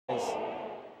is.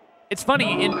 It's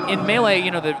funny, in Melee,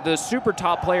 you know, the super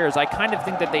top players, I kind of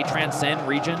think that they transcend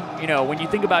region. You know, when you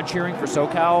think about cheering for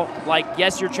SoCal, like,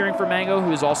 yes, you're cheering for Mango,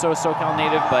 who is also a SoCal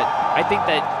native, but I think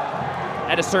that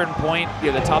at a certain point,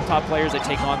 you know, the top players, they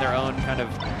take on their own kind of...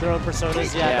 Their own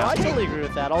personas, yeah. No, I totally agree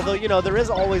with that. Although, you know, there is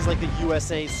always, like, the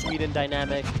USA-Sweden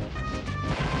dynamic,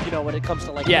 you know, when it comes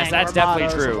to, like, yes, that's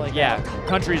definitely true. Like yeah,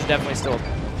 country's definitely still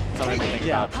something to think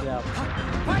about. Yeah.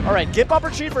 All right, gimp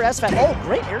opportunity for SFAT. Oh,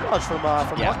 great air dodge from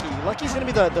Lucky. Lucky's going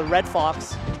to be the red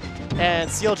fox, and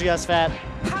CLG SFAT,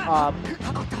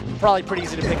 probably pretty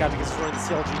easy to pick out because he's running the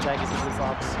CLG tag as a blue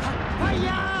fox.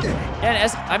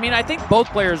 And I mean, I think both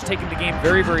players are taking the game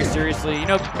very, very seriously. You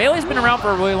know, Melee's been around for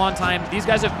a really long time. These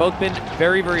guys have both been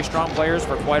very, very strong players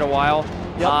for quite a while.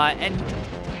 Yep. And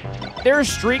there are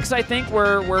streaks, I think,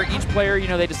 where each player, you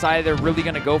know, they decide they're really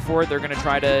going to go for it. They're going to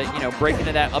try to, you know, break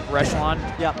into that upper echelon.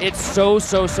 Yeah. It's so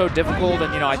difficult,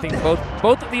 and, you know, I think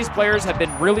both of these players have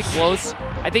been really close.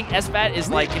 I think SFAT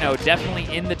is, like, you know,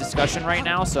 definitely in the discussion right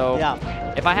now. So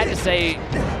if I had to say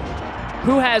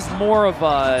who has more of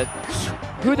a,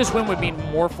 who this win would mean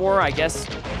more for, I guess,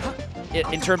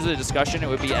 in terms of the discussion, it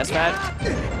would be SFAT.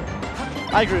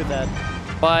 I agree with that.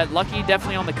 But Lucky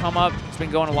definitely on the come up. He's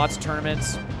been going to lots of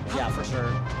tournaments. Yeah, for sure.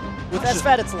 With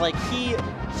SFAT, it's like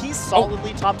he's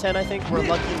solidly top 10, I think, where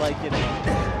Lucky, like, you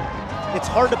know, it's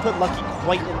hard to put Lucky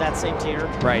quite in that same tier.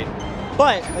 Right.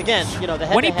 But, again, you know, the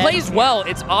head-to-head... When he plays well,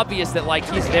 it's obvious that, like,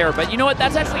 he's there. But you know what?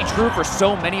 That's actually true for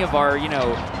so many of our, you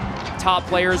know, top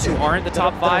players who aren't the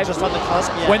top 5. Just on the cusp,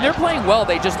 yeah. When they're playing well,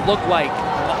 they just look like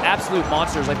absolute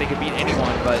monsters, like they could beat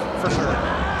anyone, but... For sure.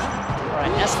 All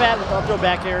right, SFAT with the up throw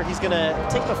back air. He's going to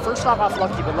take the first stop off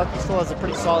Lucky, but Lucky still has a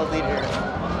pretty solid lead here.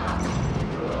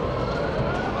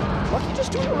 Lucky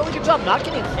just doing a really good job not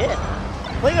getting hit.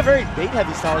 Playing a very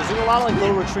bait-heavy style. He's doing a lot of, like,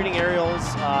 little retreating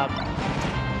aerials.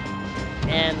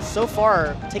 And so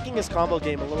far, taking his combo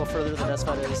game a little further than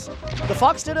SFAT is. The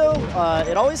Fox Ditto,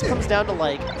 it always comes down to,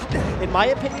 like, in my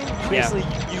opinion, basically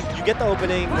you get the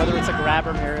opening, whether it's a grab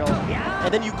or an aerial,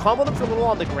 and then you combo them for a little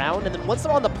on the ground, and then once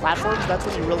they're on the platforms, that's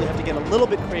when you really have to get a little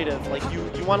bit creative. Like,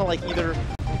 you want to, like, either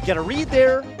get a read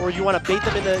there, or you want to bait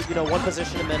them into, you know, one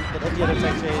position and then hit the other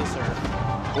tech chase, or...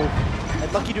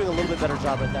 And Lucky doing a little bit better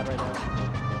job at that right now.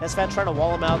 SFAT trying to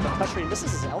wall him out. The pressure, he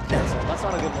misses his L cancel. That's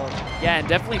not a good one. Yeah, and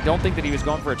definitely don't think that he was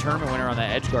going for a tournament winner on that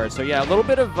edge guard. So yeah, a little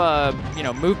bit of you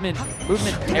know, movement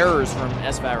errors from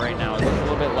SFAT right now. It looks a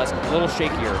little bit less, a little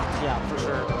shakier. Yeah, for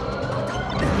sure.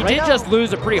 He did just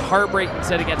lose a pretty heartbreaking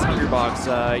set against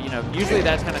Hungrybox. You know, usually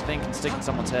that kind of thing can stick in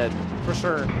someone's head. For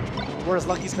sure. Whereas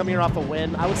Lucky's coming here off a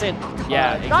win. I would say,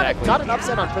 yeah, exactly. Not an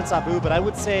upset on Prince Abu, but I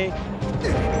would say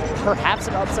perhaps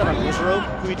an upset on Israel,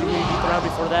 who he beat the round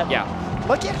before that. Yeah.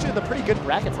 Lucky actually had a pretty good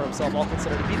bracket for himself, all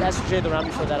considered. He beat SJ the round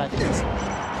before that. I think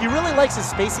he really likes his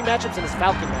spacey matchups and his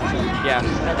Falcon matchup. Yeah.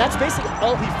 And that's basically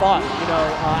all he fought, you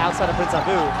know, outside of Prince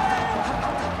Abu.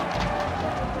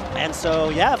 And so,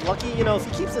 yeah, Lucky, you know, if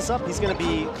he keeps this up, he's going to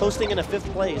be coasting into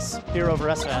 5th place here over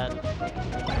SFAT.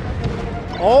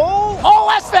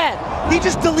 Oh, SFAT! He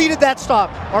just deleted that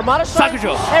stop. Armada shot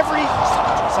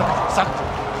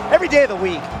every day of the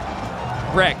week.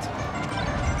 Wrecked.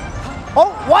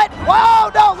 Oh, what? Whoa,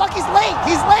 no, Lucky's late.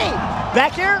 He's late.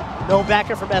 Back here? No back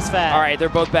here from SFAT. All right, they're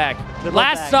both back.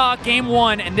 Last stock, game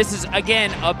 1, and this is,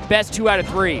 again, a best 2 out of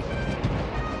 3.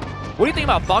 What do you think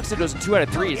about Fox Dittos in 2 out of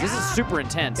 3s? This is super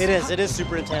intense. It is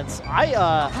super intense. I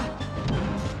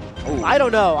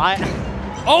don't know.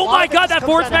 Oh my god, that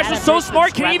forward smash was so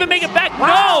smart. Can he even make it back?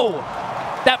 Wow. No!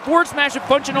 That forward smash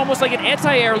functioned almost like an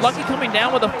anti-air. Lucky coming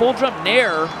down with a full jump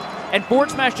nair, and forward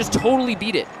smash just totally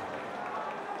beat it.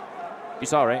 You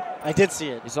saw it, right? I did see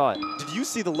it. You saw it. Did you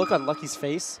see the look on Lucky's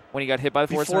face? When he got hit by the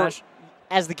forward smash?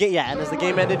 As the game, and as the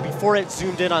game ended, before it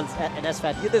zoomed in on an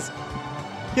SFAT,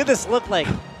 he had this look like,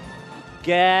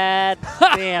 God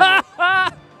damn it.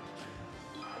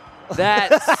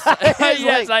 That's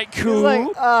yeah, it's like cool. Like,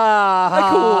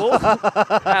 cool.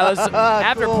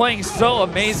 After playing so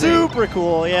amazing. Super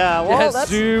cool, yeah. Well, that's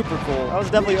super cool. I was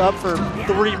definitely up for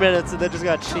 3 minutes and then just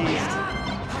got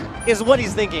cheesed. Is what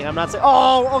he's thinking. I'm not saying,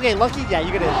 oh, okay, Lucky, yeah,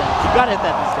 you're gonna hit that. You gotta hit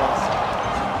that these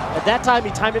days. At that time,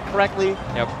 he timed it correctly.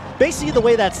 Yep. Basically, the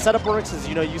way that setup works is,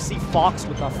 you know, you see Fox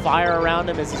with a fire around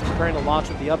him as he's preparing to launch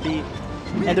with the up B.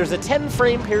 And there's a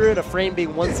 10-frame period, a frame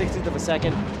being 1/60th of a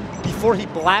second, before he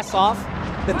blasts off,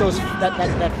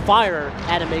 that fire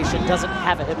animation doesn't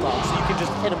have a hitbox. So you can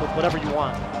just hit him with whatever you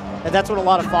want. And that's when a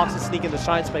lot of Foxes sneak into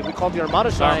Shine Spike. We called the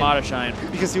Armada Shine. Armada Shine.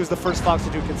 Because he was the first Fox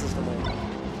to do it consistently.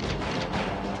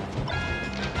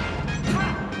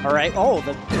 All right. Oh,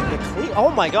 the clean. Oh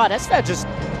my God, SFAT just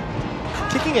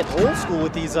kicking it old school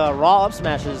with these raw up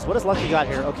smashes. What has Lucky got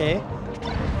here? Okay.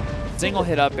 Single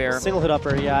hit up air. Single hit up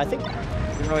air, yeah. I think.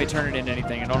 Didn't really turn it into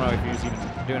anything. I don't know if he was even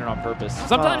doing it on purpose.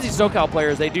 Sometimes these SoCal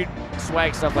players, they do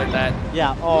swag stuff like that.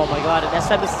 Yeah. Oh my God. And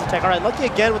SFAT misses the tech. All right. Lucky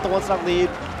again with the one-stock lead.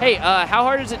 Hey, how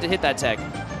hard is it to hit that tech?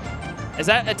 Is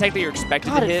that a tech that you're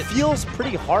expected to hit? It feels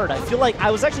pretty hard. I feel like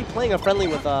I was actually playing a friendly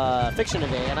with Fiction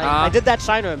today, and I did that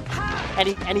shine to him,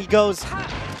 and he goes,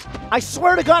 I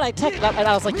swear to God, I tech, and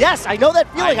I was like, yes, I know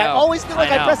that feeling. I always feel like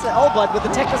I press the L button, but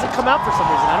the tech doesn't come out for some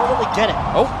reason. I don't really get it.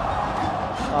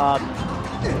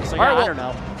 So yeah, I don't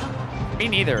know. Me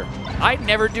neither. I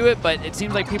never do it, but it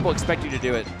seems like people expect you to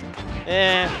do it.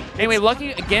 Anyway,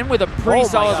 Lucky again with a pretty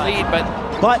solid lead, but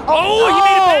he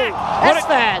made it back!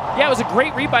 SFAT! Yeah, it was a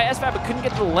great read by SFAT, but couldn't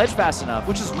get to the ledge fast enough.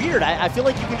 Which is weird. I feel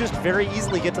like you can just very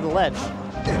easily get to the ledge.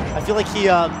 I feel like he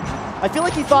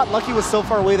thought Lucky was so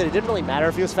far away that it didn't really matter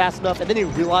if he was fast enough, and then he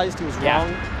realized he was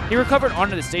wrong. He recovered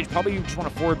onto the stage. Probably you just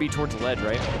want to forward B towards the ledge,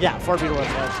 right? Yeah, forward B towards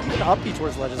the ledge. Even up B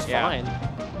towards the ledge is fine.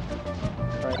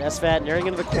 All right, SFAT nearing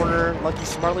into the corner. Lucky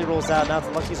smartly rolls out. Now it's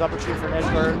Lucky's opportunity for an edge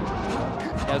guard.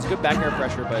 Yeah, it was good back air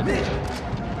pressure, but...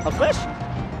 A flash?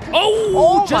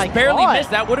 Oh, just barely missed.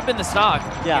 That would have been the stock.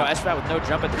 Yeah. You know, SFAT with no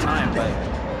jump at the time, but...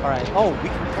 All right. Oh,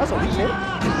 that was a weak hit.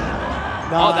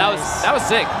 Nice. Oh, that was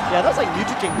sick. Yeah, that was like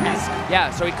Mewtwo King-esque.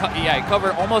 Yeah, so he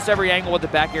covered almost every angle with the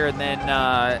back air and then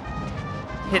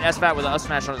hit SFAT with an up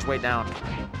smash on his way down.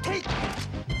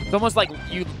 It's almost like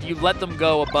you let them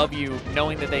go above you,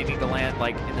 knowing that they need to land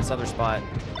like in this other spot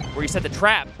where you set the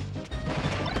trap.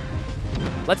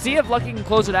 Let's see if Lucky can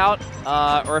close it out,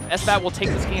 or if SFAT will take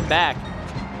this game back.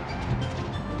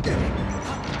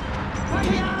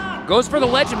 Goes for the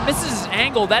ledge and misses his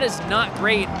angle. That is not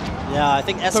great. Yeah, I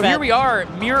think SFAT... So here we are,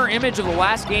 mirror image of the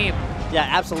last game. Yeah,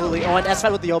 absolutely. Oh, and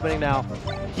SFAT with the opening now.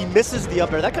 He misses the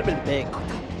up air. That could have been big.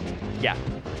 Yeah.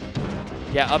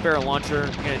 Yeah, up air launcher,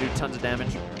 gonna do tons of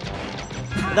damage.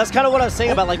 And that's kind of what I was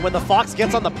saying about like when the Fox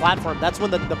gets on the platform, that's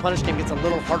when the punish game gets a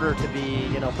little harder to be,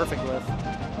 perfect with.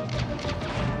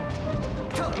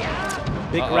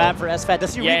 Big grab for SFAT.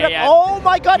 Does he regrab? Yeah. Oh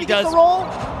my God, he gets the roll.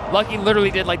 Lucky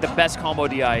literally did like the best combo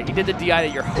DI. He did the DI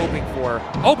that you're hoping for.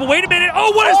 Oh, but wait a minute.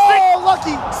 Oh, what a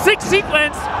sick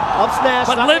sequence. Up smash.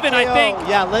 But living, I think.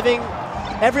 Yeah, living.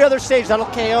 Every other stage, that'll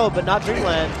KO, but not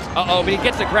Dreamland. Uh-oh, but he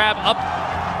gets the grab up.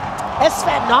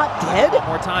 SFAT not dead? One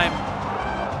more time.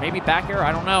 Maybe back air,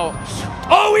 I don't know.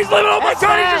 Oh, he's living. Oh my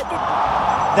God.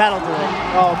 That'll do it.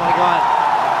 Oh my God.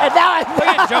 And now look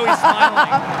at Joey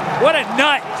smiling. What a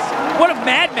nut. What a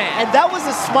madman. And that was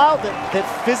a smile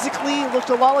that physically looked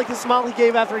a lot like the smile he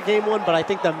gave after game one, but I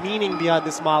think the meaning behind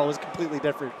the smile was completely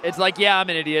different. It's like, yeah, I'm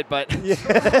an idiot, but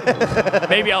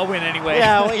maybe I'll win anyway.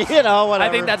 Yeah, well, whatever.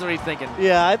 I think that's what he's thinking.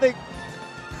 Yeah, I think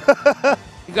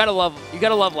you gotta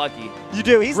love Lucky. You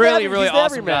do. He's really he's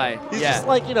awesome guy. He's just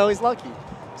like, he's lucky.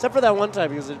 Except for that one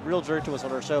time he was a real jerk to us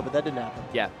on our show, but that didn't happen.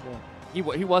 Yeah. He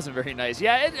wasn't very nice.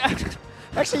 Yeah.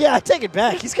 Actually, yeah, I take it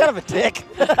back. He's kind of a dick.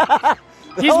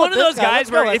 He's one of those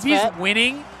guys where if he's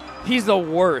winning, he's the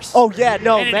worst. Oh, yeah,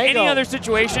 no, and in Mango. any other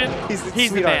situation,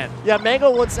 he's the man. Yeah,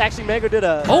 Mango did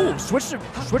a... Oh, switch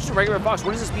to regular Fox.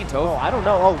 What does this mean, Toe? Oh, I don't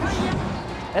know. Oh,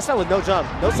 that's not with no jump.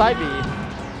 No side B.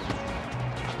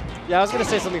 Yeah, I was going to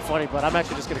say something funny, but I'm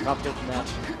actually just going to commentate the match.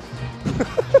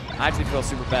 I actually feel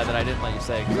super bad that I didn't let you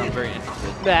say because I'm very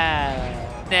interested.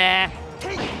 Nah.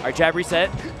 All right, jab reset.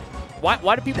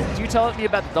 Why do you tell me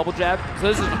about the double jab?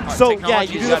 So yeah,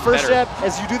 you do the first jab.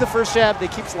 As you do the first jab, they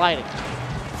keep sliding.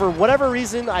 For whatever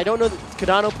reason, I don't know.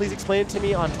 Kadano, please explain it to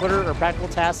me on Twitter or Practical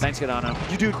Tasks. Thanks, Kadano.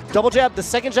 You do double jab. The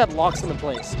second jab locks them in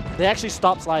place. They actually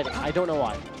stop sliding. I don't know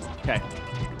why. Okay.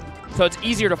 So it's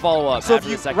easier to follow up after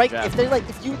the second jab.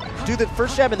 If you do the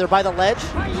first jab and they're by the ledge,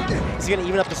 is he gonna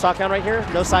even up the stock count right here?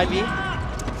 No side B.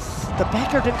 The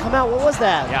back air didn't come out. What was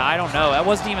that? Yeah, I don't know. That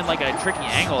wasn't even like a tricky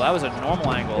angle. That was a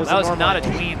normal angle. That was not a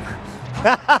tween.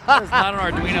 That was not an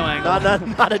Arduino angle.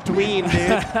 Not a tween,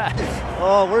 dude.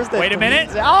 Oh, where's the... Wait a minute.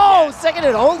 Oh, second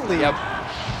and only. Yep.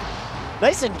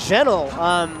 Nice and gentle.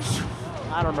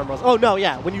 I don't remember. Oh, no,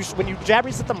 yeah. When you jab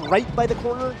reset them right by the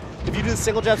corner, if you do the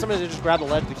single jab, sometimes they just grab the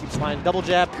ledge to keep sliding. Double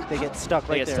jab, they get stuck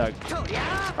right there. They get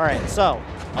stuck. All right, so...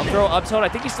 I'll throw up tilt. I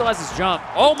think he still has his jump.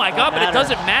 Oh my God, but it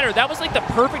doesn't matter. That was like the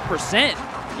perfect percent.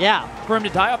 Yeah. For him to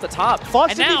die off the top.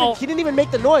 Fox he didn't even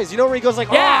make the noise. You know where he goes like,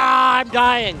 I'm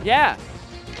dying. Yeah.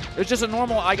 It was just a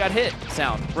normal I got hit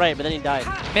sound. Right, but then he died.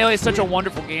 Melee is such a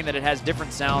wonderful game that it has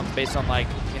different sounds based on like,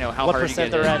 how hard you get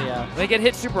hit. They're at, yeah. When they get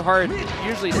hit super hard, it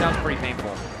usually sounds pretty painful.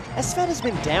 SFAT has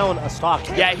been down a stock.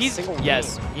 Yeah, he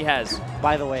has.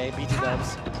 By the way, BT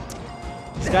Dubs.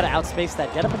 He's got to outspace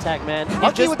that get up attack, man.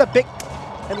 Lucky with a big...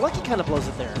 And Lucky kind of blows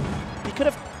it there. He could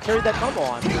have carried that combo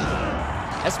on.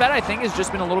 SFAT, I think, has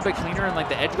just been a little bit cleaner in like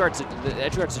the edge guard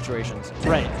situations.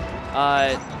 Right.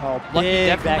 Lucky big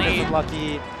definitely. back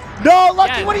Lucky. No,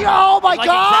 Lucky, Yeah, what are you? Oh my like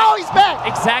God! He's back.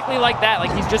 Exactly like that.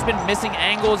 Like he's just been missing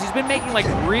angles. He's been making like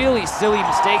really silly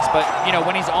mistakes, but you know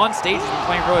when he's on stage, he's been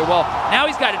playing really well. Now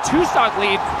he's got a 2-stock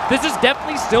lead. This is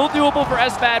definitely still doable for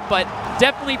SFAT, but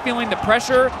definitely feeling the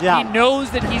pressure. Yeah. He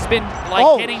knows that he's been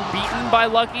like getting beaten by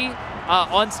Lucky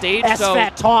on stage.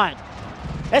 SFAT taunt.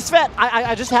 SFAT,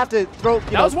 I just have to throw.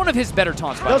 That was one of his better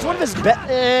taunts. That was one of his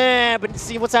but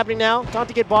see what's happening now? Taunt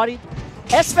to get bodied.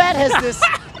 SFAT has this.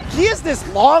 He has this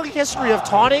long history of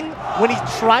taunting when he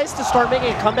tries to start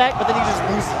making a comeback, but then he just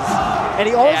loses. And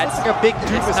he always looks like a big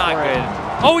doofus. It's not good.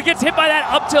 Oh, he gets hit by that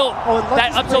up tilt.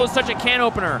 That up tilt is such a can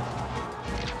opener.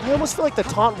 I almost feel like the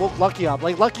taunt woke Lucky up.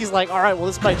 Like Lucky's like, all right, well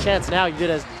this is my chance now. You did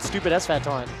a stupid SFAT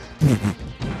taunt.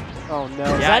 Oh no!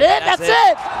 Is that it? That's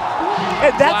it.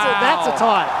 And that's a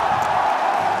taunt.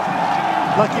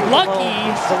 Lucky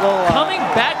coming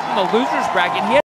back from the losers bracket. He had